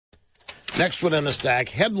Next one in the stack.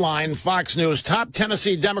 Headline, Fox News. Top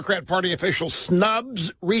Tennessee Democrat Party official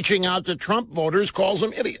snubs reaching out to Trump voters, calls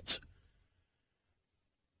them idiots.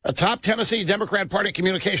 A top Tennessee Democrat Party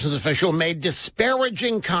communications official made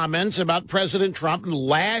disparaging comments about President Trump and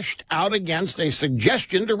lashed out against a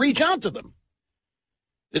suggestion to reach out to them,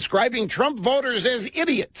 describing Trump voters as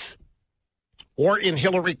idiots. Or in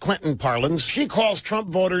Hillary Clinton parlance, she calls Trump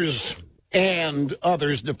voters and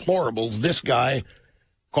others deplorables. This guy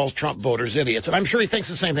calls Trump voters idiots. And I'm sure he thinks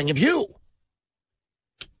the same thing of you.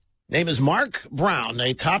 Name is Mark Brown,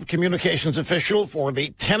 a top communications official for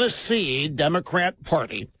the Tennessee Democrat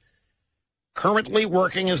Party, currently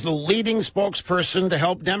working as the leading spokesperson to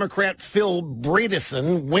help Democrat Phil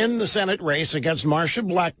Bredesen win the Senate race against Marsha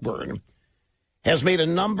Blackburn, has made a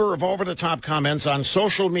number of over-the-top comments on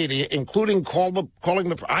social media, including calling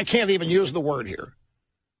the, I can't even use the word here.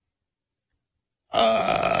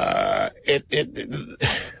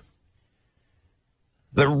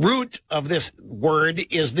 The root of this word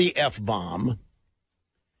is the F-bomb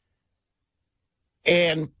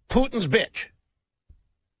and Putin's bitch.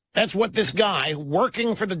 That's what this guy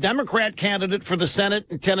working for the Democrat candidate for the Senate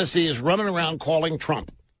in Tennessee is running around calling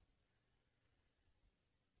Trump.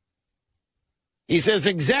 He says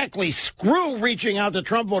exactly, screw reaching out to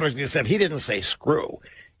Trump voters, except he didn't say screw.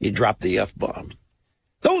 He dropped the F-bomb.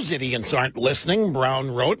 Those idiots aren't listening,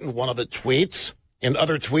 Brown wrote in one of the tweets. In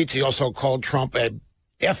other tweets, he also called Trump a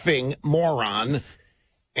effing moron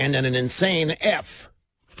and an insane F.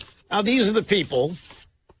 Now, these are the people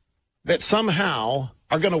that somehow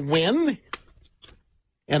are going to win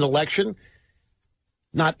an election,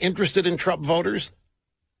 not interested in Trump voters,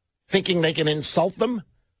 thinking they can insult them.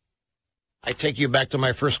 I take you back to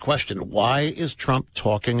my first question. Why is Trump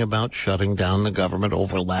talking about shutting down the government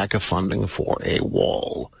over lack of funding for a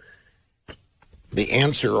wall? The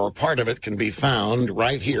answer, or part of it, can be found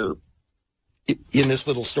right here in this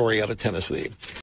little story out of Tennessee.